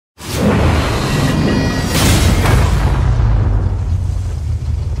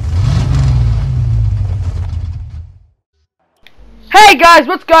guys,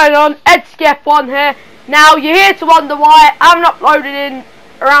 what's going on? EdSkef1 here. Now you're here to wonder why I haven't uploaded in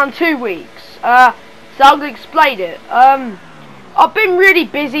around 2 weeks. So I'm gonna explain it. I've been really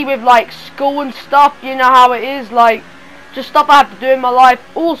busy with like school and stuff. You know how it is, like just stuff I have to do in my life.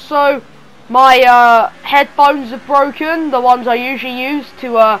 Also, my headphones are broken, the ones I usually use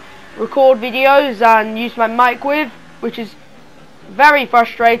to record videos and use my mic with, which is very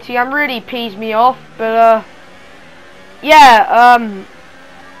frustrating and really pees me off. But yeah,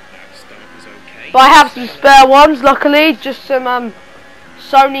 but I have some spare ones, luckily, just some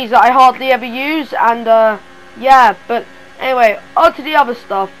Sonys that I hardly ever use, and yeah. But anyway, on to the other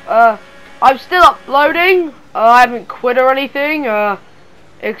stuff. I'm still uploading. I haven't quit or anything,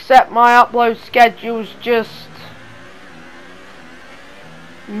 except my upload schedule's just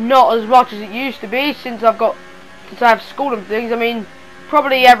not as much as it used to be since I have school and things. I mean,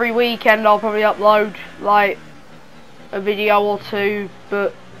 probably every weekend I'll probably upload like a video or two,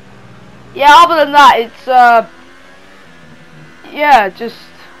 but yeah, other than that, it's yeah, just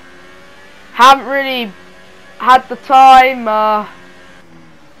haven't really had the time.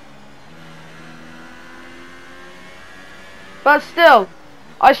 But still,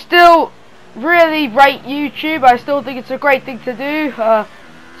 I still really rate YouTube. I still think it's a great thing to do,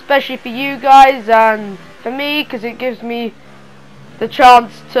 especially for you guys and for me, because it gives me the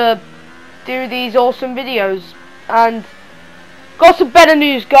chance to do these awesome videos. And got some better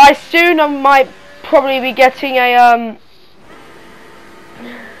news, guys. Soon I might probably be getting a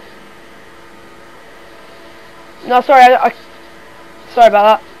no, sorry, sorry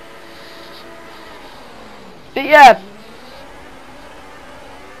about that. But yeah,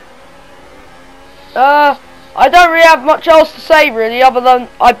 I don't really have much else to say really, other than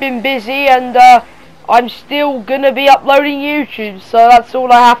I've been busy and I'm still gonna be uploading YouTube, so that's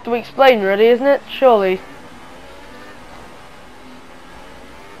all I have to explain really, isn't it? Surely.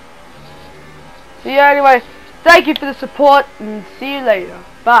 So yeah, anyway, thank you for the support and see you later.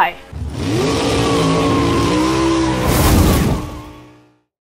 Bye.